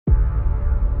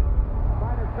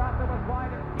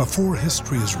Before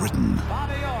history is written,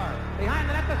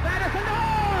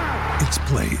 it's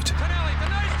played.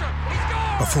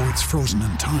 Before it's frozen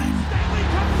in time,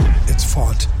 it's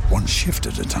fought one shift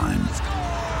at a time.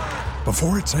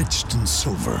 Before it's etched in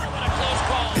silver,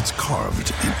 it's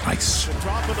carved in ice.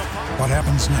 What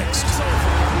happens next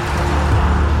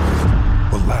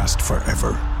will last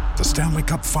forever. The Stanley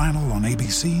Cup Final on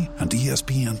ABC and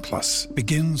ESPN Plus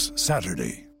begins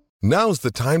Saturday. Now's the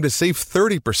time to save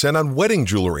 30% on wedding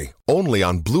jewelry, only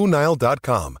on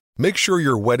BlueNile.com. Make sure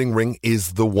your wedding ring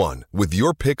is the one with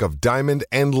your pick of diamond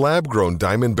and lab-grown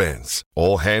diamond bands,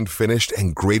 all hand-finished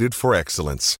and graded for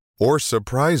excellence. Or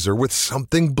surprise her with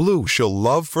something blue she'll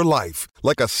love for life,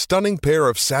 like a stunning pair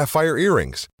of sapphire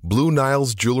earrings. Blue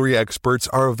Nile's jewelry experts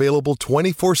are available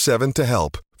 24/7 to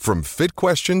help, from fit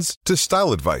questions to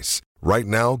style advice. Right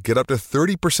now, get up to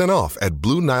 30% off at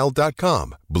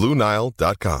BlueNile.com.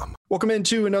 BlueNile.com. Welcome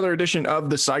into another edition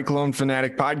of the Cyclone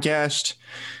Fanatic Podcast.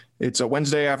 It's a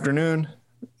Wednesday afternoon.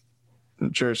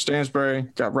 I'm Jared Stansbury.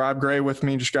 Got Rob Gray with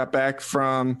me. Just got back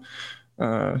from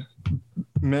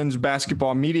men's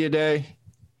basketball media day.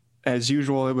 As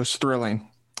usual, it was thrilling.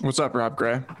 What's up, Rob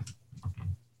Gray?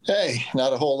 Hey,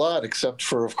 not a whole lot, except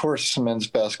for, of course, men's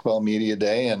basketball media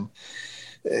day. And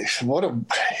what a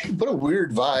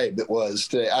weird vibe it was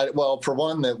today. Well, for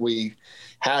one, that we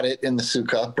had it in the Sioux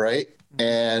Cup, right?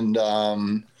 And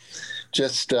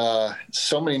just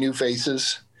so many new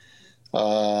faces.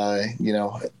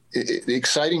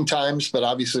 Exciting times, but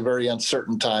obviously very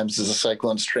uncertain times as the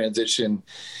Cyclones transition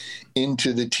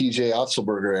into the TJ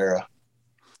Otzelberger era.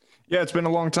 Yeah, it's been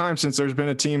a long time since there's been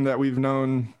a team that we've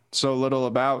known so little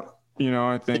about.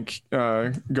 I think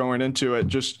going into it,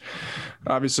 just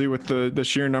obviously with the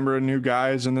sheer number of new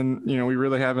guys. And then, we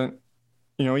really haven't,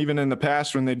 even in the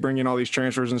past when they'd bring in all these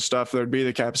transfers and stuff, there'd be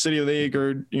the Cap City League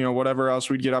or, whatever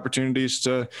else, we'd get opportunities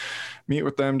to meet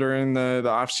with them during the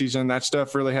off season. That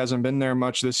stuff really hasn't been there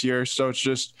much this year. So it's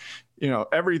just,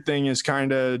 everything is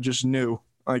kind of just new.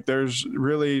 Like there's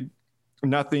really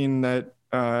nothing that,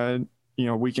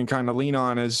 we can kind of lean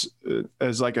on as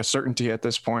like a certainty at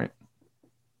this point.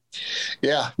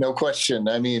 Yeah, no question.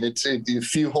 I mean, it's a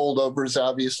few holdovers,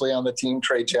 obviously, on the team.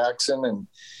 Trey Jackson and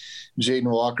Jaden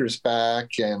Walker's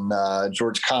back, and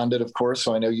George Condit, of course,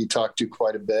 so I know you talked to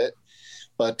quite a bit.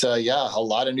 But, a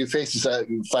lot of new faces.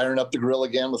 Firing up the grill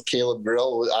again with Caleb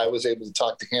Grill. I was able to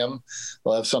talk to him.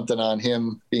 We'll have something on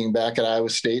him being back at Iowa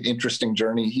State. Interesting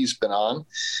journey he's been on.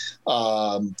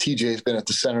 TJ's been at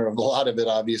the center of a lot of it,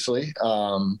 obviously.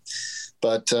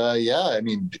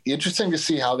 Interesting to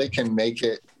see how they can make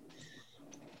it,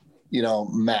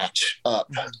 match up.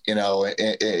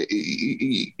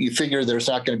 You figure there's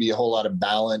not going to be a whole lot of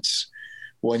balance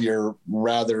when you're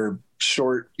rather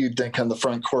short, you'd think, on the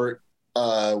front court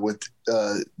with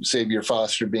Xavier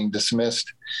Foster being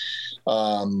dismissed.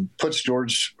 Puts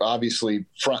George obviously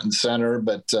front and center,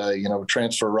 but,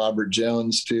 transfer Robert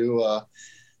Jones too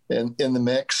in the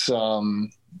mix.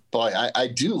 But I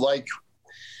do like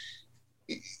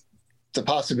the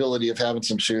possibility of having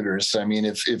some shooters. I mean,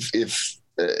 if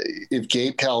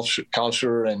Gabe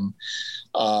Kalsher and,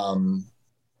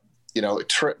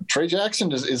 Trey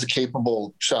Jackson is a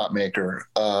capable shot maker.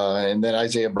 And then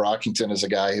Isaiah Brockington is a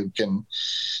guy who can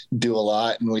do a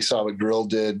lot. And we saw what Grill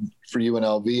did for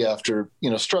UNLV after,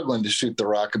 struggling to shoot the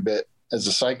rock a bit as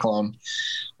a Cyclone.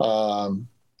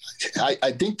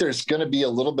 I think there's going to be a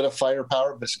little bit of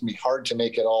firepower, but it's going to be hard to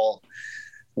make it all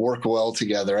work well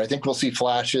together. I think we'll see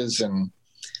flashes and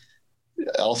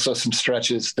also some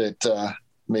stretches that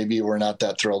maybe we're not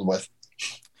that thrilled with.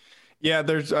 Yeah,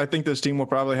 I think this team will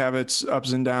probably have its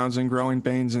ups and downs and growing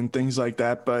pains and things like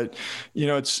that. But,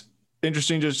 it's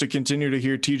interesting just to continue to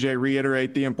hear TJ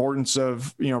reiterate the importance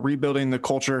of, rebuilding the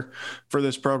culture for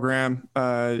this program.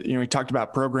 He talked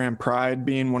about program pride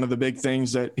being one of the big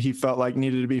things that he felt like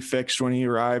needed to be fixed when he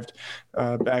arrived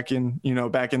back in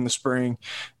the spring.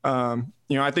 I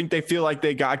think they feel like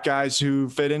they got guys who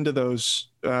fit into those,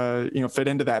 fit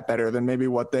into that better than maybe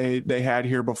what they had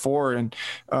here before. And,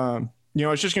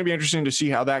 it's just going to be interesting to see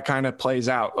how that kind of plays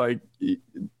out. Like,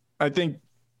 I think,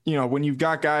 when you've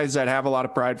got guys that have a lot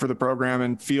of pride for the program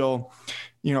and feel,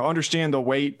 understand the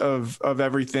weight of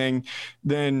everything,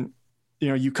 then,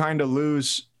 you kind of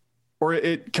lose, or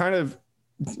it kind of,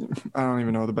 I don't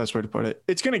even know the best way to put it.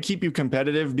 It's going to keep you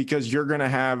competitive because you're going to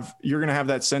have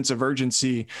that sense of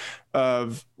urgency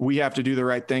of, we have to do the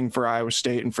right thing for Iowa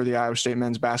State and for the Iowa State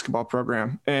men's basketball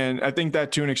program. And I think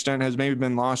that to an extent has maybe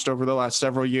been lost over the last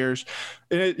several years.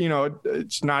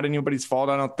 It's not anybody's fault.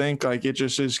 I don't think. Like, it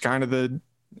just is kind of the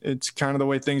it's kind of the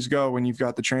way things go when you've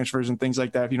got the transfers and things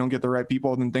like that. If you don't get the right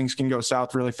people, then things can go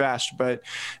south really fast. But,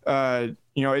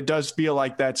 it does feel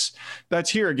like that's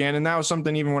here again. And that was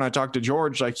something, even when I talked to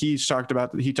George, like he talks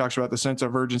about the sense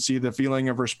of urgency, the feeling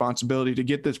of responsibility to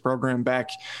get this program back,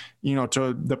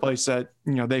 to the place that,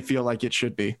 they feel like it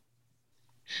should be.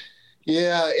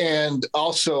 Yeah. And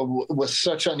also with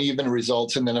such uneven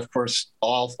results, and then of course,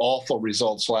 awful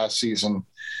results last season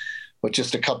with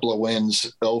just a couple of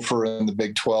wins over in the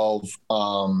Big 12.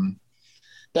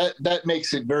 That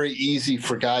makes it very easy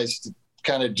for guys to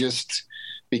kind of just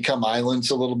become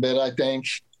islands a little bit, I think.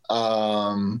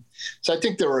 So I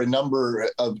think there were a number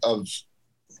of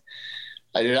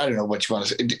I don't know what you want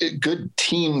to say, good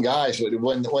team guys, but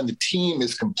when the team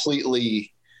is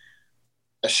completely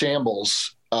a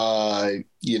shambles,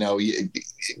 you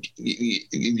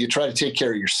try to take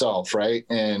care of yourself, right?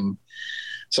 And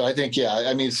so I think,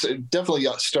 it's definitely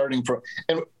starting from,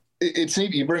 and it's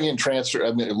neat. You bring in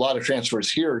a lot of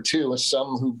transfers here too.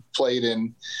 Some who played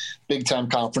in big time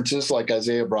conferences like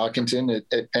Isaiah Brockington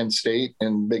at Penn State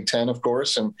and Big Ten, of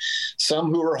course, and some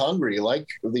who are hungry, like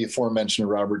the aforementioned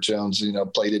Robert Jones,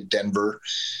 played at Denver,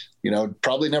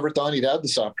 probably never thought he'd have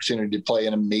this opportunity to play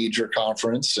in a major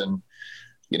conference. And,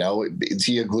 is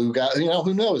he a glue guy?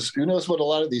 Who knows? Who knows what a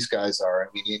lot of these guys are? I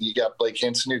mean, you got Blake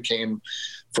Hinson, who came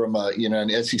from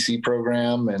an SEC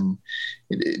program, and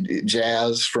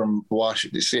Jazz from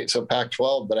Washington State, so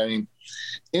Pac-12. But I mean,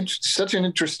 such an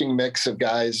interesting mix of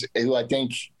guys who I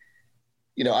think,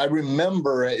 I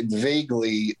remember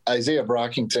vaguely Isaiah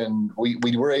Brockington.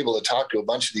 We were able to talk to a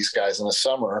bunch of these guys in the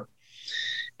summer,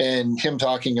 and him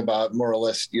talking about more or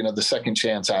less, the second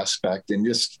chance aspect. And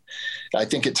just, I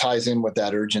think it ties in with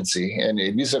that urgency. And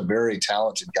he's a very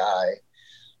talented guy.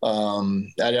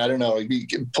 I don't know, you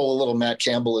can pull a little Matt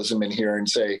Campbellism in here and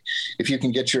say, if you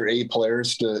can get your A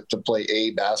players to play A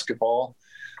basketball,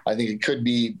 I think it could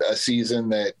be a season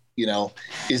that,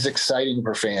 is exciting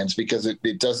for fans, because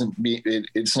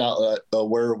it's not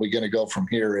where are we going to go from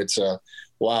here? It's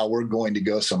wow, we're going to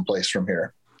go someplace from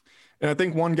here. And I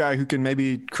think one guy who can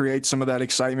maybe create some of that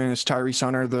excitement is Tyrese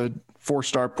Hunter, the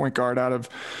 4-star point guard out of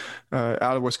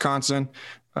Wisconsin.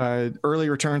 Early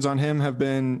returns on him have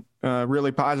been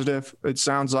really positive. It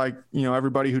sounds like,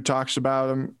 everybody who talks about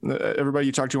him, everybody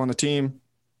you talk to on the team,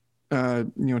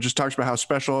 just talks about how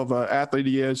special of an athlete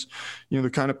he is, the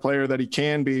kind of player that he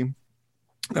can be.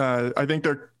 I think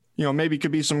there, maybe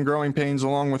could be some growing pains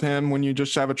along with him when you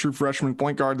just have a true freshman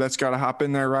point guard that's got to hop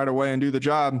in there right away and do the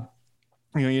job.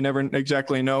 You never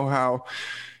exactly know how,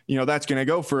 that's going to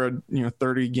go for a,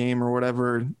 30 game or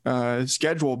whatever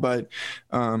schedule. But,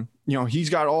 he's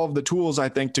got all of the tools, I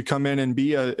think, to come in and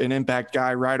be an impact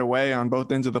guy right away on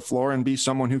both ends of the floor and be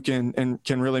someone who can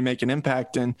really make an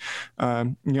impact. And,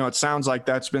 it sounds like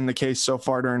that's been the case so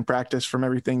far during practice from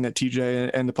everything that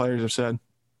TJ and the players have said.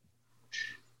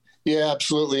 Yeah,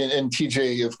 absolutely. And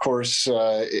TJ, of course,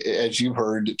 as you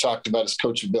heard, talked about his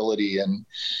coachability and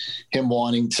him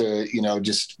wanting to,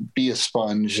 just be a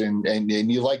sponge. And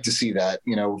you like to see that,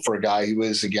 for a guy who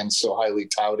is, again, so highly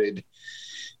touted.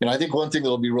 I think one thing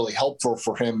that'll be really helpful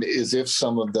for him is if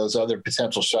some of those other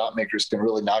potential shot makers can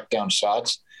really knock down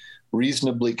shots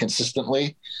reasonably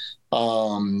consistently.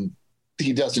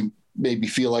 He doesn't maybe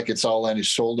feel like it's all on his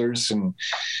shoulders and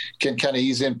can kind of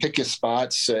ease in, pick his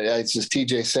spots. As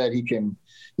TJ said, he can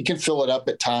fill it up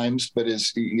at times, but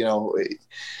his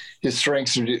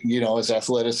strengths are, his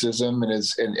athleticism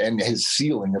and his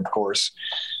ceiling, of course.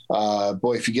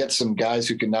 Boy, if you get some guys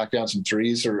who can knock down some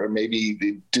threes or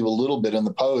maybe do a little bit in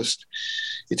the post,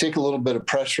 you take a little bit of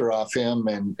pressure off him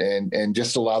and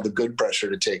just allow the good pressure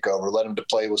to take over, let him to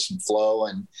play with some flow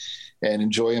and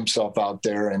enjoy himself out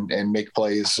there and make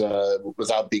plays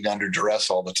without being under duress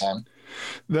all the time.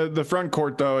 The front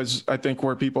court, though, is, I think,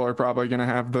 where people are probably going to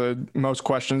have the most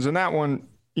questions. And that one,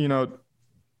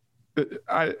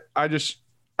 I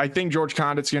think George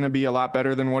Condit's going to be a lot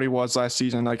better than what he was last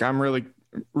season. Like, I'm really,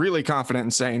 really confident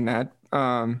in saying that.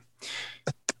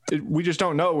 We just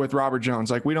don't know with Robert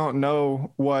Jones. Like, we don't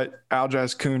know what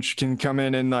Aljaz Kunc can come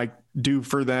in and do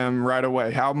for them right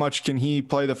away. How much can he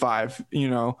play the 5,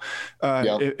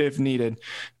 if needed?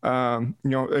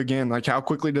 Again, like, how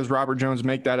quickly does Robert Jones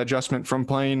make that adjustment from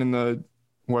playing in the,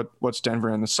 what's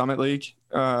Denver in the Summit League,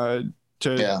 to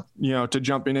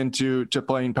jumping into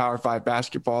playing Power 5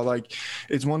 basketball? Like,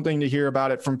 it's one thing to hear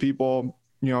about it from people,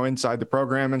 inside the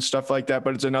program and stuff like that,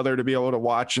 but it's another to be able to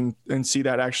watch and see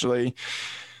that actually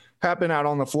happen out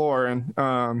on the floor. And,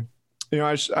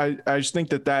 I just think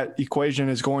that equation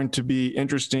is going to be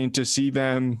interesting to see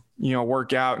them,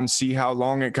 work out and see how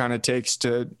long it kind of takes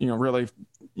to, really,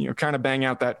 kind of bang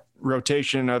out that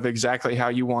rotation of exactly how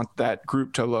you want that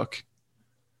group to look.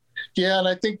 Yeah, and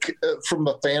I think from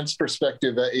a fan's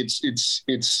perspective,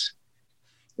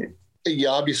 you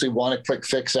obviously want a quick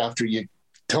fix after you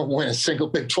don't win a single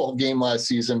Big 12 game last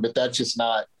season, but that's just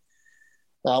not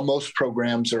most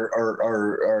programs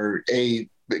are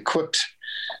equipped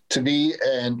to be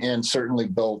and certainly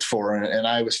built for, and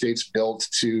Iowa State's built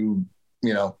to,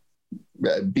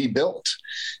 be built.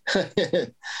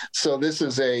 So this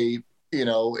is a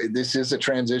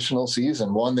transitional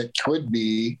season, one that could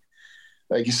be,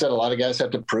 like you said, a lot of guys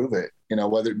have to prove it,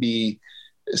 whether it be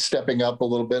stepping up a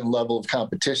little bit in level of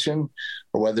competition,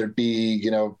 or whether it be,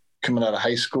 coming out of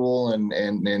high school and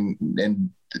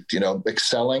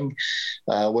excelling,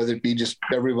 whether it be just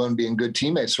everyone being good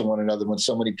teammates for one another when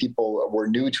so many people were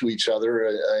new to each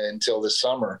other until this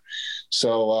summer.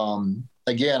 So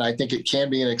again, I think it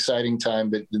can be an exciting time,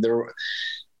 but the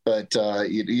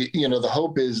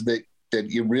hope is that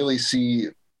you really see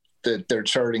that they're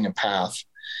charting a path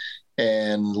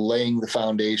and laying the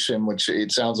foundation, which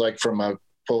it sounds like from a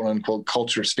quote unquote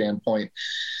culture standpoint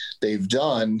they've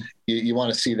done. You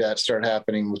want to see that start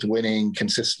happening with winning,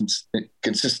 consistency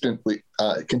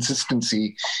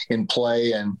in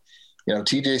play. And,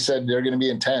 TJ said they're going to be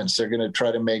intense. They're going to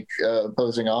try to make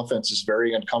opposing offenses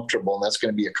very uncomfortable, and that's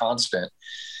going to be a constant.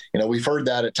 We've heard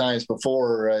that at times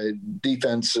before.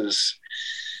 Defenses,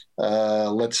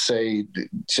 let's say,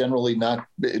 generally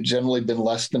been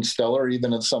less than stellar,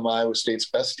 even in some Iowa State's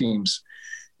best teams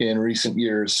in recent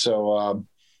years. So,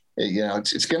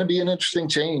 it's going to be an interesting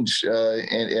change,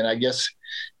 and I guess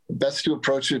best to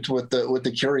approach it with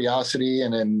the curiosity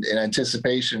and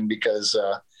anticipation, because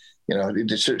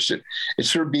it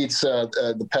sure beats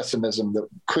the pessimism that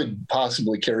could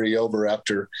possibly carry over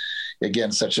after,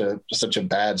 again, such a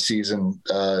bad season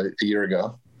a year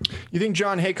ago. You think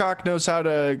John Haycock knows how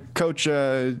to coach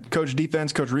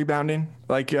defense, coach rebounding?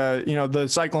 Like, the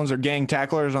Cyclones are gang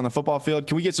tacklers on the football field.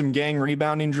 Can we get some gang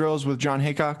rebounding drills with John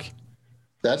Haycock?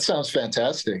 That sounds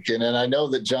fantastic. And I know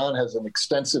that John has an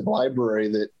extensive library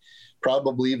that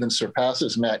probably even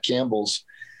surpasses Matt Campbell's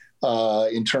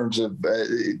in terms of,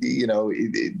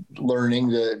 learning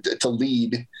to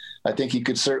lead. I think he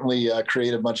could certainly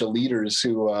create a bunch of leaders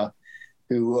who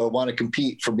want to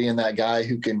compete for being that guy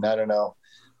who can,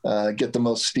 get the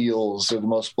most steals or the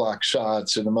most block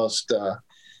shots or the most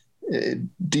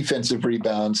defensive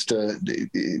rebounds to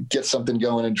get something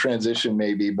going in transition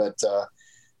maybe. But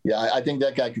I think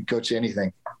that guy could coach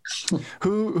anything.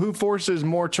 Who forces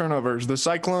more turnovers, the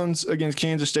Cyclones against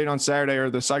Kansas State on Saturday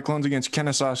or the Cyclones against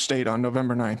Kennesaw State on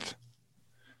November 9th?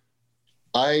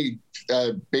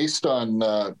 Based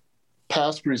on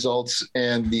past results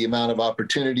and the amount of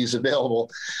opportunities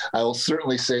available, I will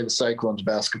certainly say the Cyclones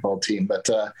basketball team. But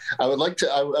I would like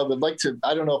to,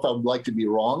 I don't know if I would like to be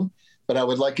wrong, but I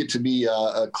would like it to be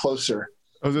closer.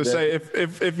 I was going to say,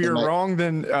 if you're wrong,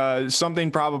 then something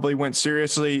probably went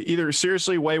either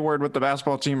seriously wayward with the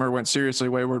basketball team or went seriously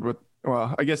wayward with,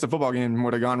 well, I guess the football game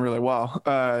would have gone really well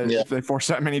if they forced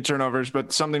that many turnovers,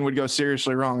 but something would go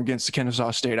seriously wrong against the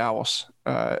Kennesaw State Owls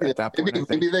at that point.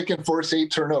 Maybe they can force 8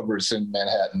 turnovers in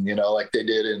Manhattan, like they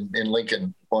did in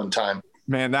Lincoln one time.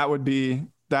 Man, that would be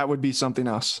something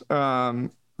else.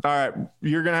 All right,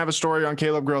 you're going to have a story on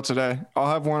Caleb Grill today.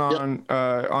 I'll have one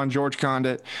on George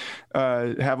Condit,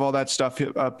 have all that stuff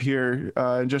up here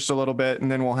in just a little bit,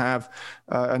 and then we'll have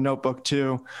a notebook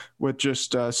too with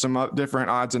just some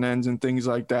different odds and ends and things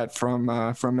like that from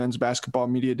Men's Basketball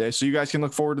Media Day. So you guys can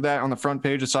look forward to that on the front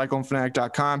page of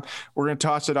CycloneFanatic.com. We're going to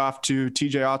toss it off to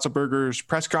TJ Otzelberger's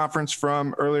press conference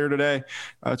from earlier today.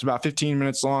 It's about 15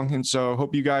 minutes long, and so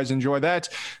hope you guys enjoy that.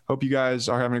 Hope you guys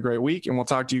are having a great week, and we'll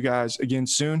talk to you guys again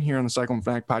soon here on the Cyclone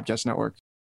Fanatic Podcast Network.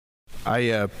 I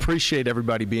appreciate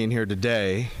everybody being here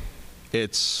today.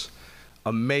 It's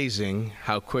amazing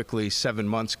how quickly 7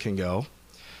 months can go.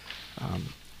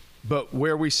 But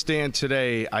where we stand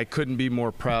today, I couldn't be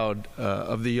more proud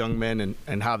of the young men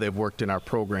and how they've worked in our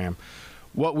program.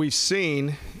 What we've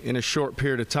seen in a short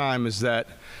period of time is that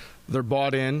they're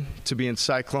bought in to being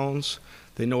Cyclones.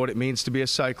 They know what it means to be a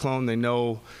Cyclone. They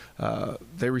know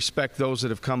they respect those that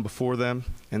have come before them,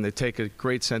 and they take a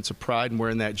great sense of pride in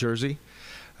wearing that jersey.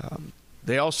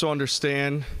 They also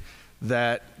understand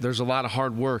that there's a lot of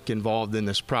hard work involved in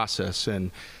this process, and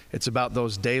it's about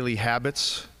those daily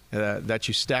habits that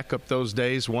you stack up those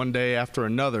days one day after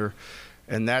another,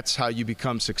 and that's how you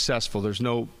become successful. There's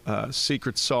no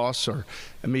secret sauce or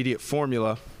immediate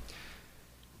formula.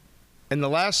 And the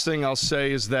last thing I'll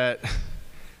say is that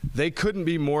they couldn't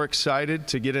be more excited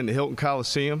to get into Hilton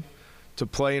Coliseum, to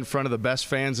play in front of the best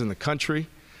fans in the country,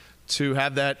 to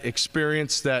have that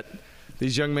experience that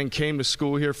these young men came to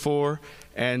school here for,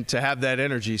 and to have that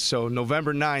energy. So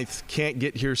November 9th can't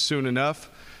get here soon enough,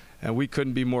 and we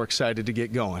couldn't be more excited to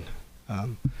get going.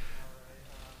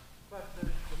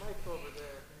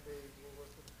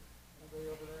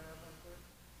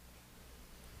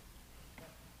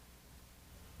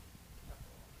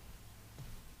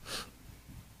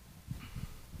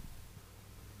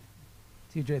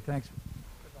 TJ, thanks.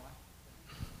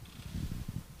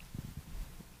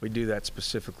 We do that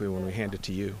specifically when we hand it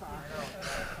to you.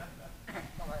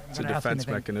 It's a defense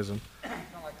mechanism.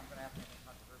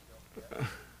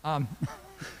 Who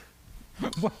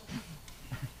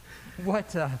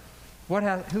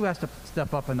has to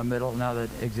step up in the middle now that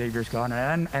Xavier's gone?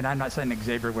 And I'm not saying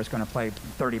Xavier was going to play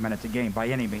 30 minutes a game by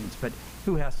any means, but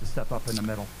who has to step up in the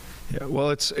middle? Yeah, well,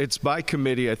 it's by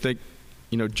committee. I think,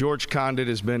 George Condit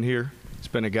has been here. He's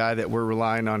been a guy that we're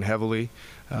relying on heavily,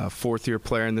 fourth-year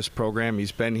player in this program.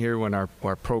 He's been here when our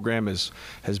program has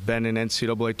been in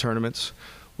NCAA tournaments.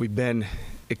 We've been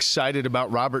excited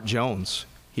about Robert Jones.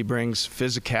 He brings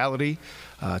physicality,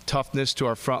 toughness to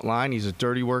our front line. He's a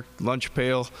dirty work, lunch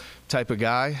pail type of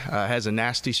guy, has a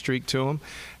nasty streak to him.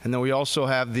 And then we also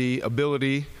have the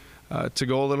ability to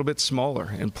go a little bit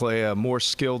smaller and play a more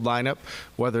skilled lineup,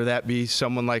 whether that be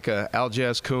someone like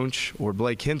Aljaz Kunc or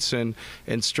Blake Hinson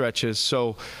in stretches.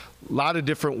 So a lot of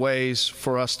different ways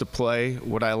for us to play.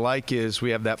 What I like is we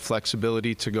have that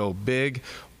flexibility to go big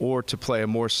or to play a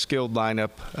more skilled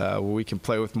lineup where we can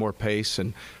play with more pace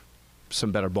and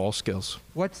some better ball skills.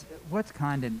 What's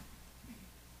Condon?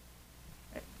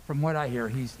 From what I hear,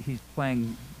 he's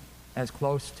playing as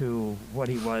close to what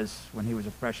he was when he was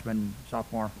a freshman,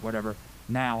 sophomore, whatever.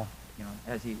 Now,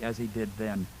 as he did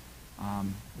then.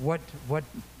 What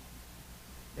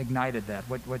ignited that?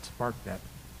 What sparked that?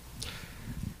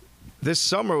 This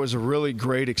summer was a really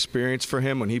great experience for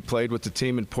him when he played with the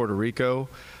team in Puerto Rico.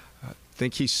 I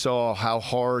think he saw how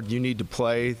hard you need to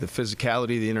play, the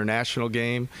physicality of the international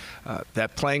game,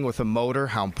 that playing with a motor,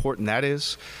 how important that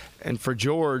is. And for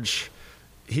George,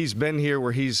 he's been here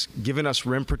where he's given us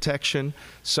rim protection,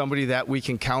 somebody that we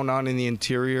can count on in the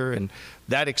interior, and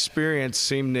that experience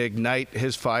seemed to ignite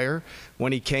his fire.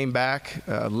 When he came back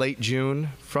late June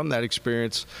from that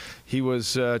experience, he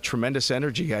was a tremendous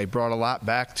energy guy. He brought a lot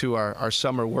back to our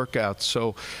summer workouts.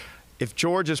 So if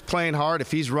George is playing hard,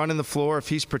 if he's running the floor, if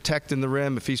he's protecting the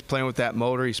rim, if he's playing with that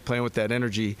motor, he's playing with that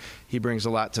energy, he brings a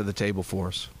lot to the table for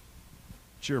us.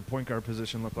 What's your point guard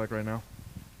position look like right now?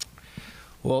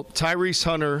 Well, Tyrese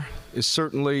Hunter is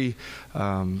certainly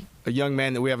a young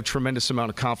man that we have a tremendous amount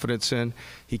of confidence in.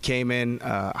 He came in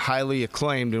highly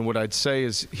acclaimed, and what I'd say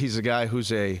is he's a guy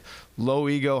who's a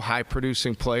low-ego,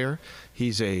 high-producing player.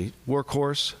 He's a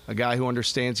workhorse, a guy who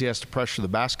understands he has to pressure the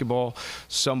basketball,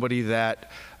 somebody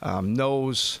that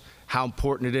knows how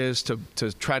important it is to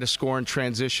try to score in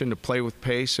transition, to play with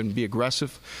pace and be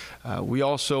aggressive. We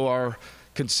also are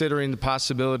considering the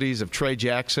possibilities of Trey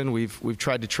Jackson. We've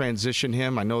tried to transition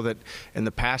him. I know that in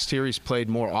the past here he's played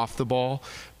more off the ball,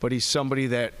 but he's somebody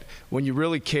that when you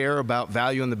really care about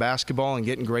value in the basketball and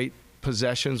getting great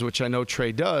possessions, which I know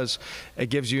Trey does, it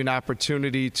gives you an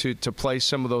opportunity to play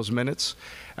some of those minutes.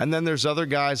 And then there's other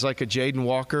guys like a Jaden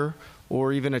Walker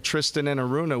or even a Tristan and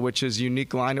Aruna, which is a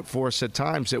unique lineup for us at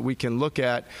times that we can look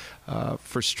at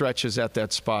for stretches at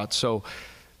that spot. So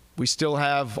we still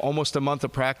have almost a month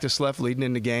of practice left leading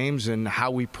into games, and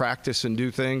how we practice and do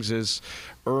things is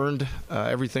earned.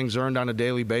 Everything's earned on a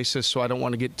daily basis, so I don't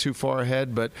want to get too far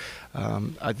ahead, but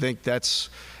I think that's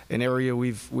an area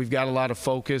we've got a lot of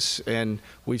focus, and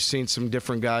we've seen some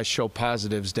different guys show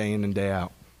positives day in and day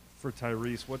out. For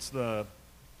Tyrese, what's the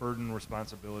burden and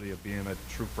responsibility of being a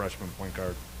true freshman point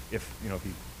guard if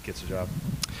he gets a job?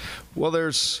 Well,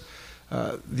 there's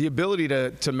the ability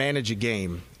to manage a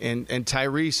game, and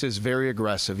Tyrese is very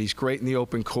aggressive. He's great in the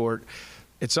open court.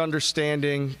 It's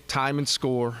understanding time and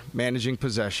score, managing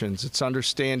possessions. It's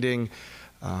understanding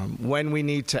when we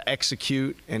need to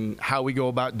execute and how we go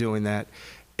about doing that.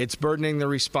 It's burdening the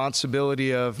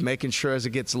responsibility of making sure as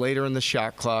it gets later in the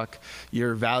shot clock,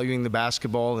 you're valuing the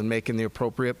basketball and making the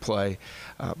appropriate play.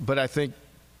 But I think,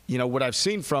 what I've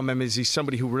seen from him is he's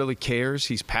somebody who really cares.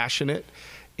 He's passionate,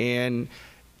 and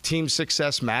team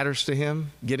success matters to him.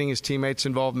 Getting his teammates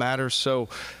involved matters. So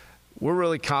we're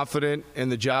really confident in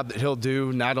the job that he'll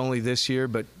do, not only this year,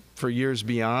 but for years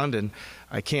beyond. And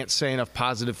I can't say enough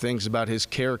positive things about his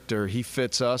character. He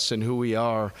fits us and who we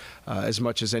are as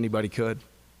much as anybody could.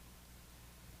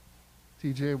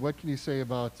 TJ, what can you say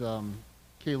about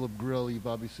Caleb Grill? You've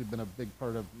obviously been a big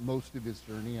part of most of his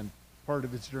journey and part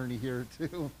of his journey here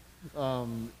too.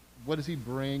 What does he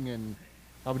bring, and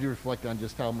how would you reflect on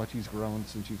just how much he's grown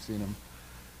since you've seen him?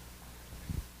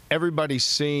 Everybody's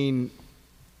seen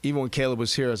even when Caleb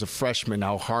was here as a freshman,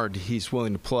 how hard he's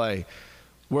willing to play.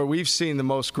 Where we've seen the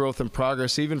most growth and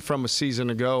progress, even from a season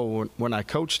ago when I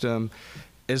coached him,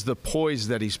 is the poise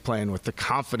that he's playing with, the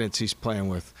confidence he's playing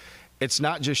with. It's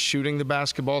not just shooting the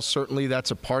basketball. Certainly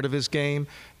that's a part of his game.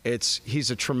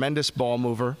 He's a tremendous ball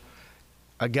mover,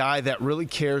 a guy that really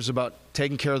cares about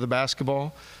taking care of the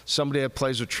basketball, somebody that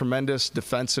plays with tremendous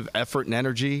defensive effort and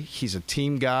energy. He's a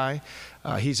team guy.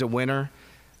 He's a winner.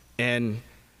 And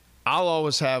I'll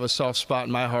always have a soft spot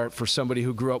in my heart for somebody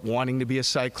who grew up wanting to be a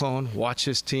Cyclone, watch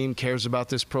his team, cares about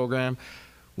this program.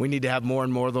 We need to have more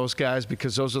and more of those guys,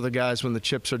 because those are the guys when the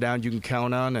chips are down you can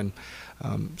count on. And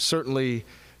certainly,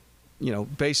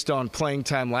 based on playing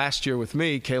time last year with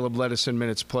me, Caleb led us in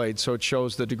minutes played, so it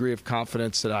shows the degree of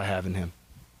confidence that I have in him.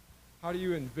 How do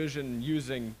you envision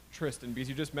using Tristan? Because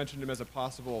you just mentioned him as a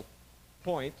possible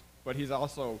point, but he's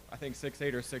also, I think,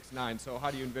 6'8" or 6'9", so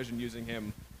how do you envision using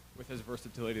him with his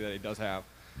versatility that he does have?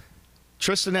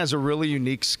 Tristan has a really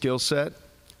unique skill set,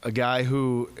 a guy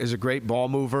who is a great ball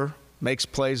mover, makes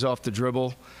plays off the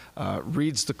dribble,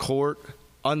 reads the court,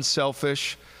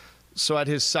 unselfish. So at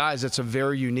his size, it's a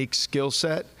very unique skill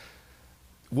set.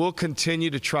 We'll continue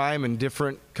to try him in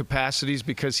different capacities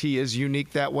because he is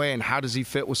unique that way, and how does he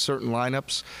fit with certain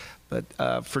lineups.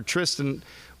 But for Tristan,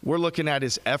 we're looking at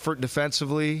his effort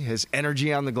defensively, his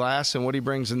energy on the glass, and what he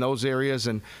brings in those areas,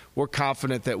 and we're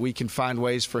confident that we can find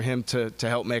ways for him to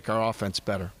help make our offense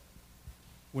better.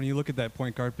 When you look at that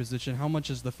point guard position, how much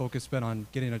has the focus been on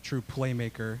getting a true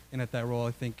playmaker in at that role?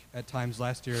 I think at times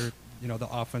last year, the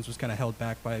offense was kind of held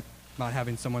back by not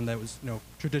having someone that was,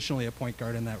 traditionally a point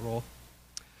guard in that role.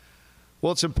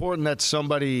 Well, it's important that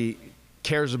somebody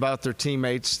cares about their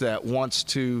teammates, that wants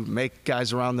to make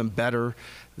guys around them better,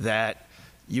 that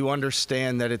you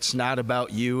understand that it's not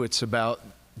about you, it's about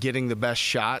getting the best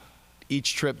shot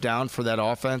each trip down for that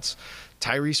offense.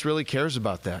 Tyrese really cares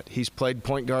about that. He's played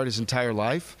point guard his entire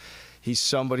life. He's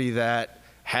somebody that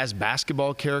has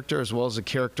basketball character as well as a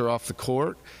character off the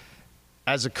court.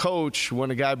 As a coach, when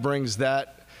a guy brings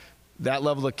that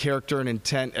level of character and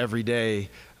intent every day,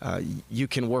 you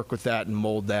can work with that and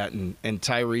mold that. And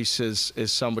Tyrese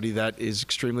is somebody that is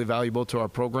extremely valuable to our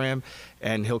program,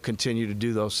 and he'll continue to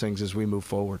do those things as we move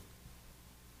forward.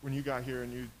 When you got here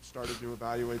and you started to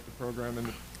evaluate the program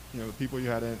and the people you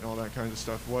had in it and all that kind of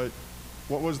stuff,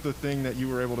 what was the thing that you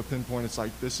were able to pinpoint? It's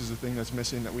like, this is the thing that's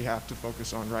missing that we have to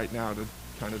focus on right now to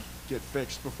kind of get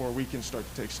fixed before we can start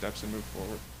to take steps and move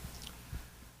forward.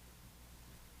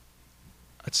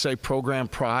 I'd say program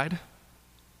pride,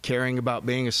 caring about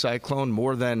being a Cyclone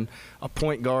more than a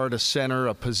point guard, a center,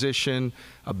 a position,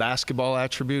 a basketball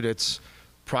attribute. It's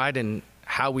pride in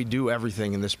how we do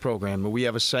everything in this program. We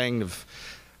have a saying of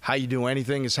how you do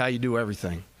anything is how you do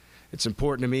everything. It's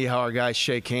important to me how our guys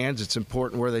shake hands. It's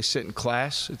important where they sit in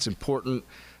class. It's important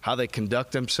how they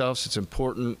conduct themselves. It's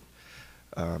important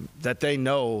that they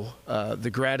know the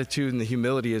gratitude and the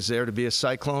humility is there to be a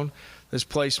Cyclone. This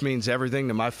place means everything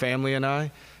to my family and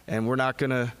I, and we're not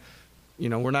going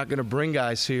to bring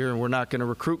guys here, and we're not going to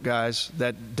recruit guys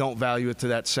that don't value it to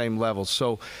that same level.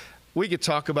 So we could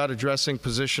talk about addressing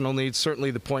positional needs.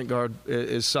 Certainly the point guard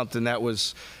is something that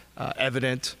was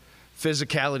evident.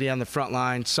 Physicality on the front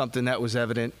line, something that was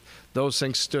evident. Those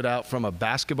things stood out from a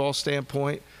basketball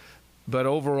standpoint. But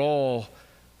overall,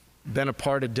 been a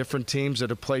part of different teams that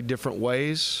have played different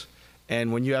ways.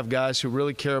 And when you have guys who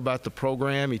really care about the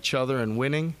program, each other, and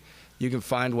winning, you can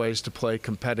find ways to play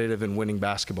competitive and winning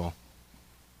basketball.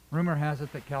 Rumor has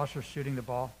it that Kalsher's shooting the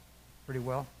ball pretty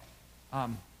well.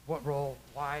 What role,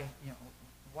 why,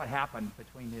 what happened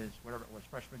between his, whatever it was,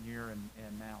 freshman year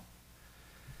and now?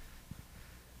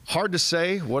 Hard to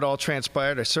say what all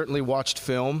transpired. I certainly watched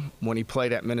film when he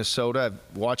played at Minnesota.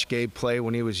 I've watched Gabe play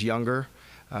when he was younger.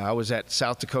 I was at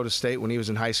South Dakota State when he was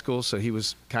in high school, so he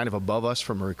was kind of above us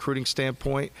from a recruiting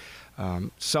standpoint.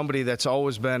 Somebody that's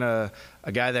always been a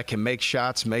guy that can make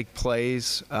shots, make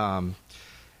plays.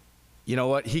 You know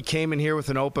what? He came in here with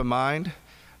an open mind.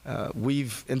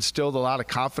 We've instilled a lot of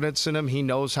confidence in him. He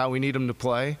knows how we need him to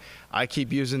play. I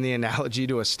keep using the analogy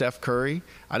to a Steph Curry.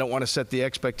 I don't want to set the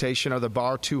expectation or the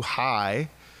bar too high,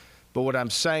 but what I'm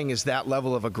saying is that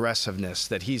level of aggressiveness,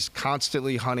 that he's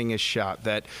constantly hunting his shot,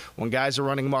 that when guys are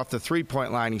running him off the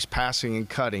three-point line, he's passing and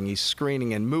cutting, he's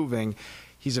screening and moving.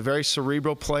 He's a very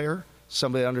cerebral player,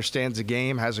 somebody that understands the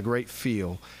game, has a great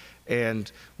feel.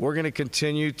 And we're going to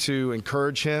continue to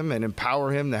encourage him and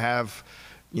empower him to have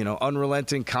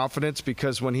unrelenting confidence,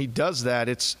 because when he does that,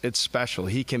 it's special.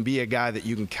 He can be a guy that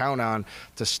you can count on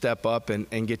to step up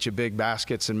and get you big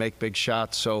baskets and make big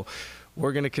shots. So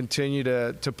we're going to continue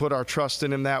to put our trust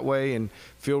in him that way and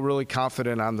feel really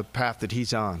confident on the path that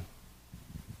he's on.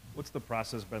 What's the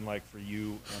process been like for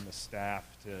you and the staff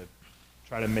to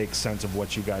try to make sense of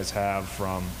what you guys have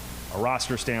from a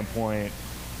roster standpoint,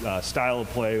 style of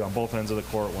play on both ends of the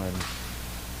court, when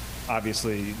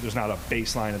obviously there's not a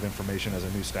baseline of information as a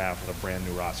new staff with a brand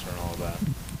new roster and all of that?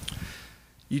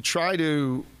 You try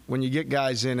to, when you get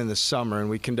guys in the summer and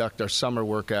we conduct our summer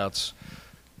workouts,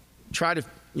 try to,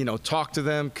 talk to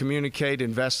them, communicate,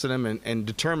 invest in them, and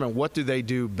determine what do they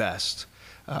do best.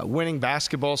 Winning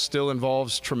basketball still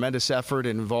involves tremendous effort. It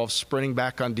involves sprinting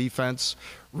back on defense,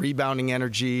 rebounding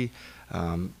energy,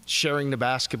 sharing the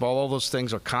basketball. All those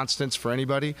things are constants for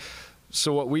anybody.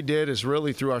 So what we did is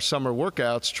really through our summer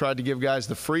workouts, tried to give guys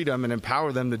the freedom and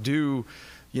empower them to do,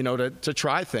 to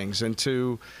try things and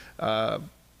to,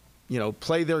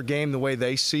 play their game the way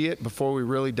they see it before we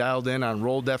really dialed in on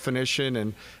role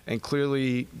definition and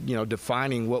clearly,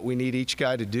 defining what we need each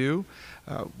guy to do.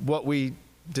 What we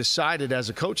decided as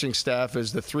a coaching staff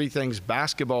is the three things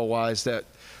basketball-wise that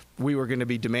we were going to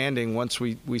be demanding once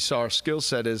we saw our skill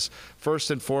set is,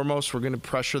 first and foremost, we're going to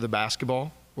pressure the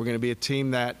basketball. We're going to be a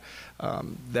team that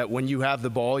when you have the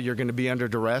ball, you're going to be under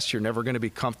duress. You're never going to be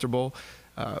comfortable.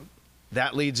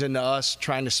 That leads into us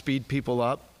trying to speed people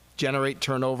up, generate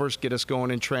turnovers, get us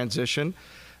going in transition.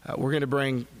 We're going to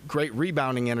bring great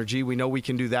rebounding energy. We know we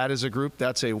can do that as a group.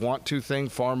 That's a want-to thing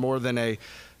far more than a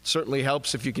certainly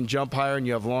helps if you can jump higher and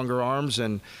you have longer arms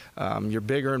and you're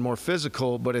bigger and more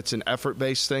physical, but it's an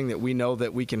effort-based thing that we know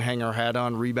that we can hang our hat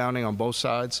on, rebounding on both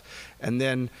sides. And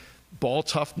then ball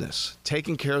toughness,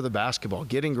 taking care of the basketball,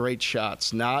 getting great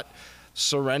shots, not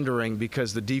surrendering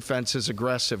because the defense is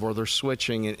aggressive or they're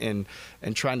switching and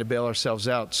trying to bail ourselves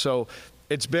out. So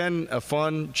it's been a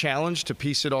fun challenge to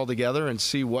piece it all together and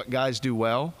see what guys do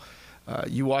well.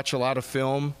 You watch a lot of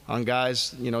film on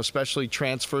guys, especially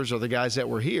transfers or the guys that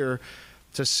were here,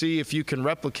 to see if you can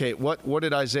replicate what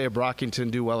did Isaiah Brockington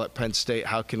do well at Penn State?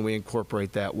 How can we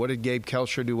incorporate that? What did Gabe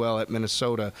Kelscher do well at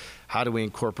Minnesota? How do we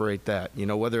incorporate that?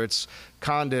 Whether it's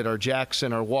Condit or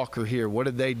Jackson or Walker here, what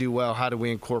did they do well? How do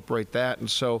we incorporate that?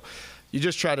 And so you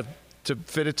just try to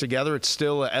fit it together. It's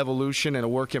still an evolution and a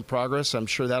work in progress. I'm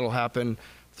sure that'll happen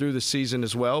through the season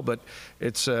as well, but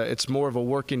it's more of a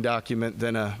working document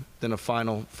than a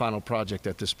final project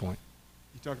at this point.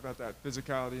 You talked about that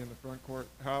physicality in the front court.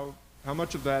 How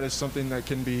much of that is something that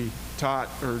can be taught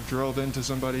or drilled into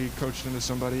somebody, coached into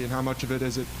somebody, and how much of it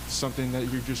is it something that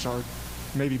you just are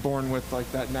maybe born with, like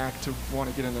that knack to want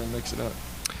to get in there and mix it up?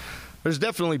 There's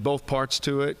definitely both parts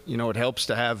to it. It helps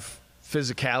to have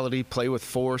physicality, play with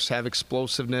force, have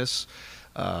explosiveness.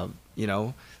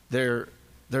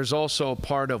 There's also a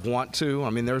part of want to. I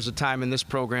mean, there was a time in this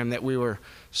program that we were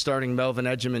starting Melvin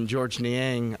Ejim and George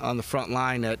Niang on the front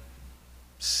line at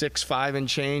 6'5" and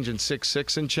change and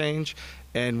 6'6" and change,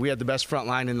 and we had the best front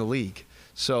line in the league.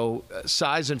 So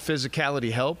size and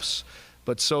physicality helps,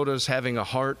 but so does having a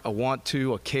heart, a want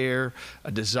to, a care,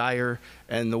 a desire.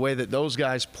 And the way that those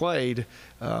guys played,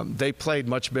 they played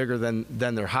much bigger than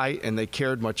their height, and they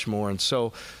cared much more. And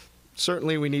so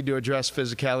certainly we need to address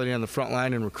physicality on the front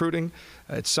line in recruiting.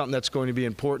 It's something that's going to be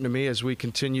important to me as we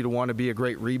continue to want to be a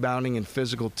great rebounding and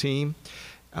physical team.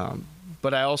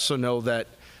 But I also know that,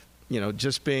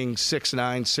 just being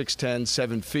 6'9", 6'10",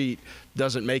 7 feet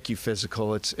doesn't make you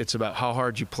physical. It's about how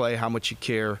hard you play, how much you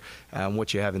care, and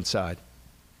what you have inside.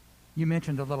 You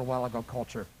mentioned a little while ago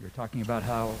culture. You're talking about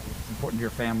how it's important to your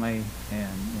family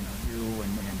and you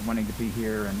and wanting to be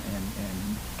here and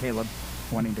Caleb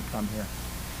wanting to come here.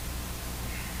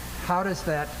 How does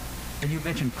that, and you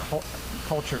mentioned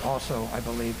culture also, I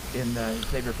believe, in the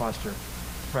Xavier Foster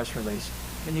press release.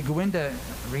 Can you go into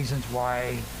reasons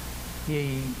why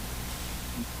you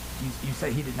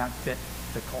say he did not fit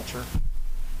the culture?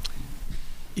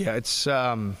 Yeah, it's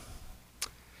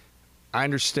I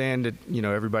understand that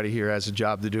everybody here has a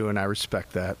job to do, and I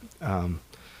respect that.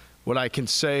 What I can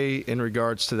say in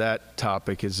regards to that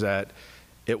topic is that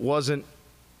it wasn't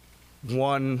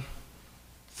one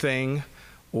thing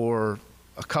or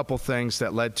a couple things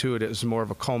that led to it. It was more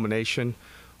of a culmination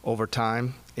over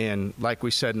time. And like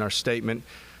we said in our statement,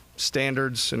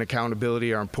 standards and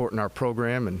accountability are important in our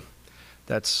program, and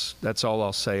that's all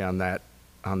I'll say on that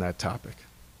topic.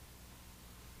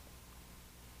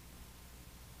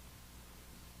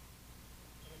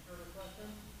 Any further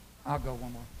questions? I'll go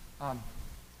one more.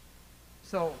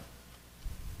 So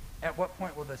at what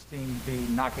point will this team be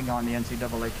knocking on the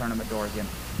NCAA tournament door again,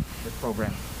 the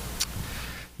program?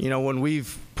 When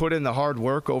we've put in the hard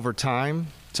work over time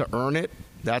to earn it,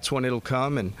 that's when it'll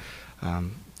come, and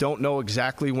don't know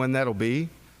exactly when that'll be.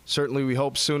 Certainly we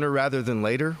hope sooner rather than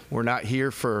later. We're not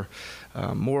here for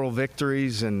moral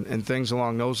victories and things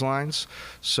along those lines.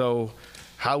 So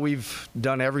how we've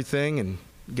done everything and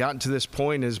gotten to this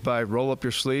point is by roll up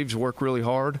your sleeves, work really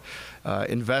hard,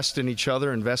 invest in each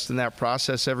other, invest in that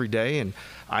process every day. And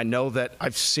I know that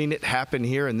I've seen it happen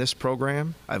here in this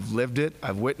program. I've lived it.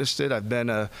 I've witnessed it. I've been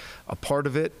a part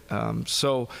of it.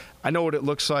 So I know what it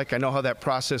looks like. I know how that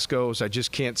process goes. I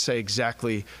just can't say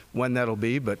exactly when that'll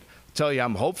be, but I'll tell you,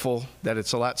 I'm hopeful that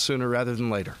it's a lot sooner rather than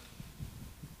later.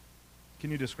 Can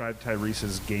you describe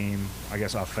Tyrese's game, I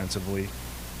guess, offensively,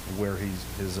 where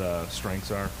his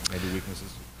strengths are, maybe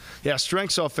weaknesses? Yeah,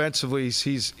 strengths offensively,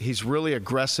 he's really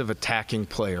aggressive attacking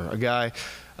player. A guy,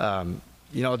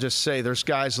 I'll just say there's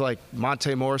guys like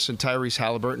Monte Morris and Tyrese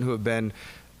Halliburton who have been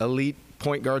elite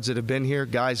point guards that have been here,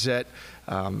 guys that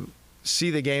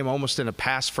see the game almost in a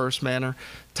pass-first manner.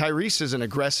 Tyrese is an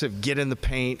aggressive, get in the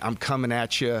paint, I'm coming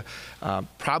at you,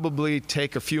 probably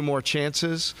take a few more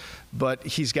chances, but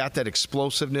he's got that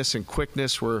explosiveness and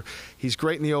quickness where he's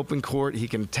great in the open court, he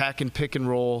can attack and pick and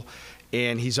roll,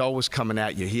 and he's always coming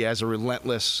at you. He has a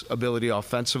relentless ability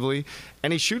offensively,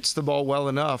 and he shoots the ball well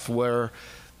enough where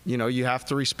you have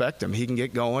to respect him. He can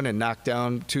get going and knock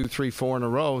down 2, 3, 4 in a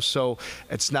row. So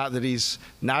it's not that he's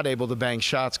not able to bang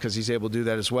shots because he's able to do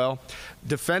that as well.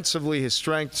 Defensively, his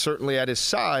strength, certainly at his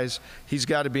size, he's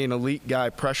got to be an elite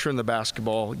guy, pressuring the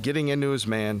basketball, getting into his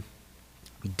man,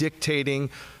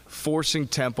 dictating, forcing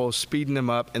tempo, speeding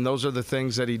him up. And those are the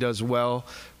things that he does well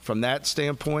from that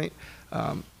standpoint.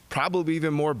 Probably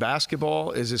even more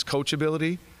basketball is his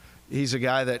coachability. He's a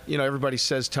guy that, everybody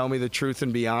says, tell me the truth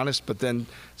and be honest, but then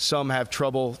some have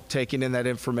trouble taking in that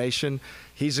information.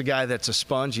 He's a guy that's a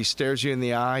sponge. He stares you in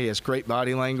the eye. He has great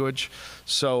body language.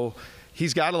 So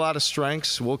he's got a lot of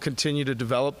strengths. We'll continue to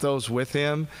develop those with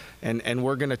him, and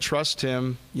we're going to trust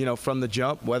him, from the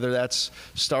jump, whether that's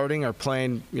starting or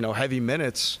playing, heavy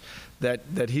minutes,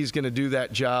 that he's going to do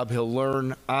that job. He'll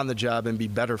learn on the job and be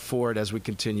better for it as we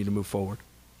continue to move forward.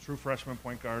 True freshman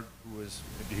point guard who is,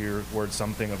 here word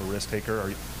something of a risk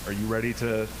taker. Are you ready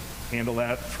to handle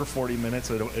that for 40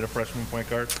 minutes at a freshman point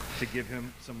guard, to give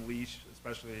him some leash,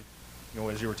 especially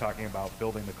as you were talking about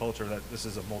building the culture, that this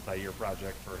is a multi-year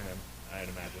project for him, I'd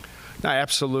imagine? No,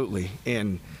 absolutely.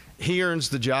 And he earns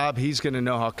the job. He's going to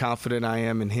know how confident I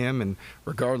am in him, and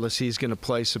regardless, he's going to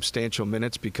play substantial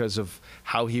minutes because of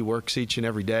how he works each and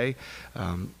every day.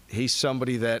 He's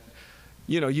somebody that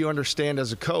you understand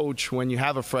as a coach, when you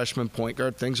have a freshman point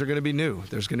guard, things are going to be new.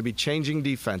 There's going to be changing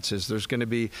defenses. There's going to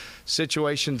be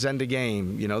situations end of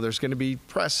game. There's going to be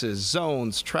presses,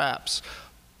 zones, traps.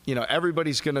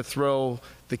 Everybody's going to throw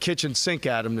the kitchen sink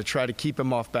at him to try to keep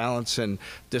him off balance and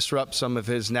disrupt some of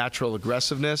his natural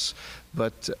aggressiveness.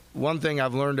 But one thing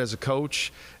I've learned as a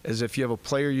coach is if you have a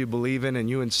player you believe in and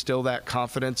you instill that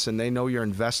confidence and they know you're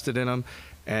invested in them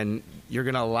and you're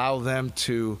going to allow them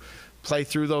to play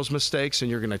through those mistakes and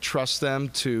you're going to trust them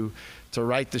to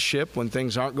right the ship when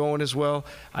things aren't going as well,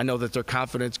 I know that their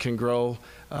confidence can grow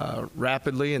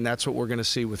rapidly, and that's what we're going to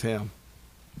see with him.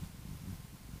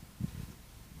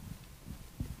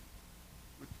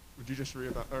 Would you just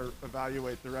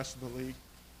evaluate the rest of the league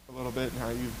a little bit and how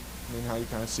you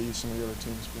kind of see some of the other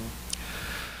teams being?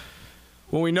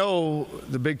 Well, we know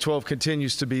the Big 12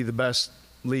 continues to be the best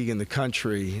league in the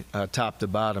country, top to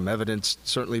bottom, evidenced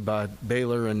certainly by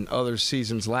Baylor and other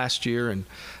seasons last year. And,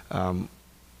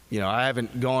 I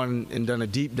haven't gone and done a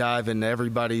deep dive into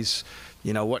everybody's,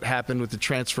 what happened with the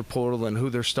transfer portal and who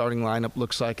their starting lineup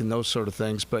looks like and those sort of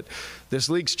things. But this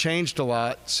league's changed a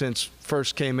lot since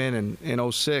first came in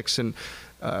 06. And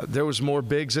there was more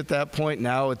bigs at that point.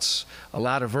 Now it's a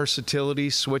lot of versatility,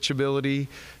 switchability,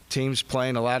 teams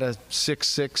playing a lot of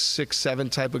 6'6", 6'7"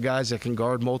 type of guys that can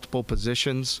guard multiple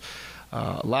positions.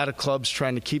 A lot of clubs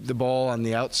trying to keep the ball on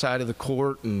the outside of the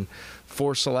court and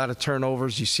force a lot of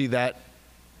turnovers. You see that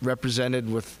represented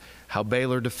with how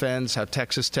Baylor defends, how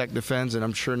Texas Tech defends, and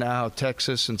I'm sure now how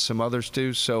Texas and some others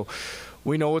do. So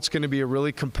we know it's going to be a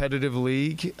really competitive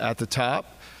league at the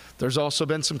top. There's also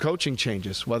been some coaching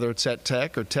changes, whether it's at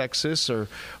Tech or Texas or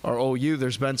OU.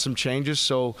 There's been some changes.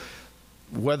 So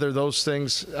whether those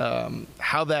things,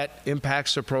 how that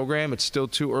impacts the program, it's still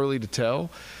too early to tell.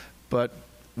 But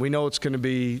we know it's going to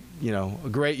be, a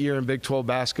great year in Big 12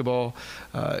 basketball.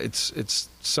 It's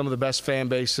some of the best fan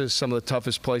bases, some of the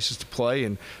toughest places to play,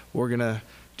 and we're going to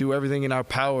do everything in our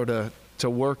power to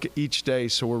work each day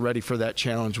so we're ready for that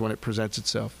challenge when it presents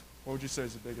itself. What would you say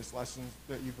is the biggest lesson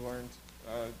that you've learned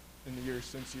in the years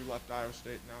since you left Iowa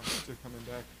State now to coming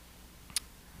back?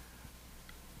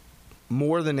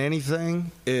 More than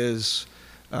anything is,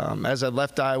 as I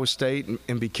left Iowa State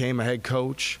and became a head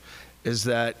coach, is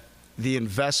that the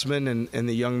investment in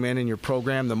the young men in your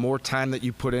program, the more time that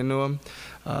you put into them,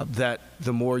 that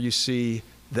the more you see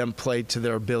them play to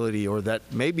their ability, or that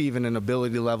maybe even an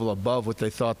ability level above what they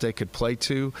thought they could play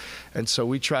to. And so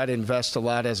we try to invest a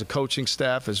lot as a coaching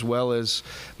staff, as well as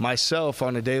myself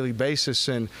on a daily basis,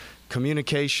 in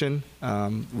communication.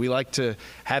 We like to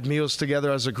have meals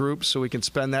together as a group so we can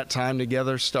spend that time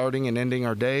together starting and ending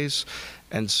our days.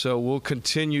 And so we'll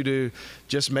continue to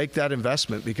just make that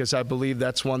investment, because I believe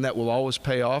that's one that will always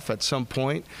pay off at some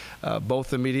point,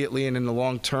 both immediately and in the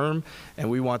long term. And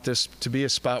we want this to be a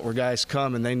spot where guys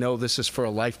come and they know this is for a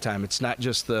lifetime. It's not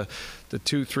just the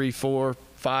 2, 3, 4,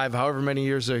 5, however many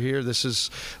years they're here. This is,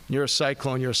 you're a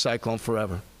Cyclone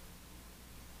forever.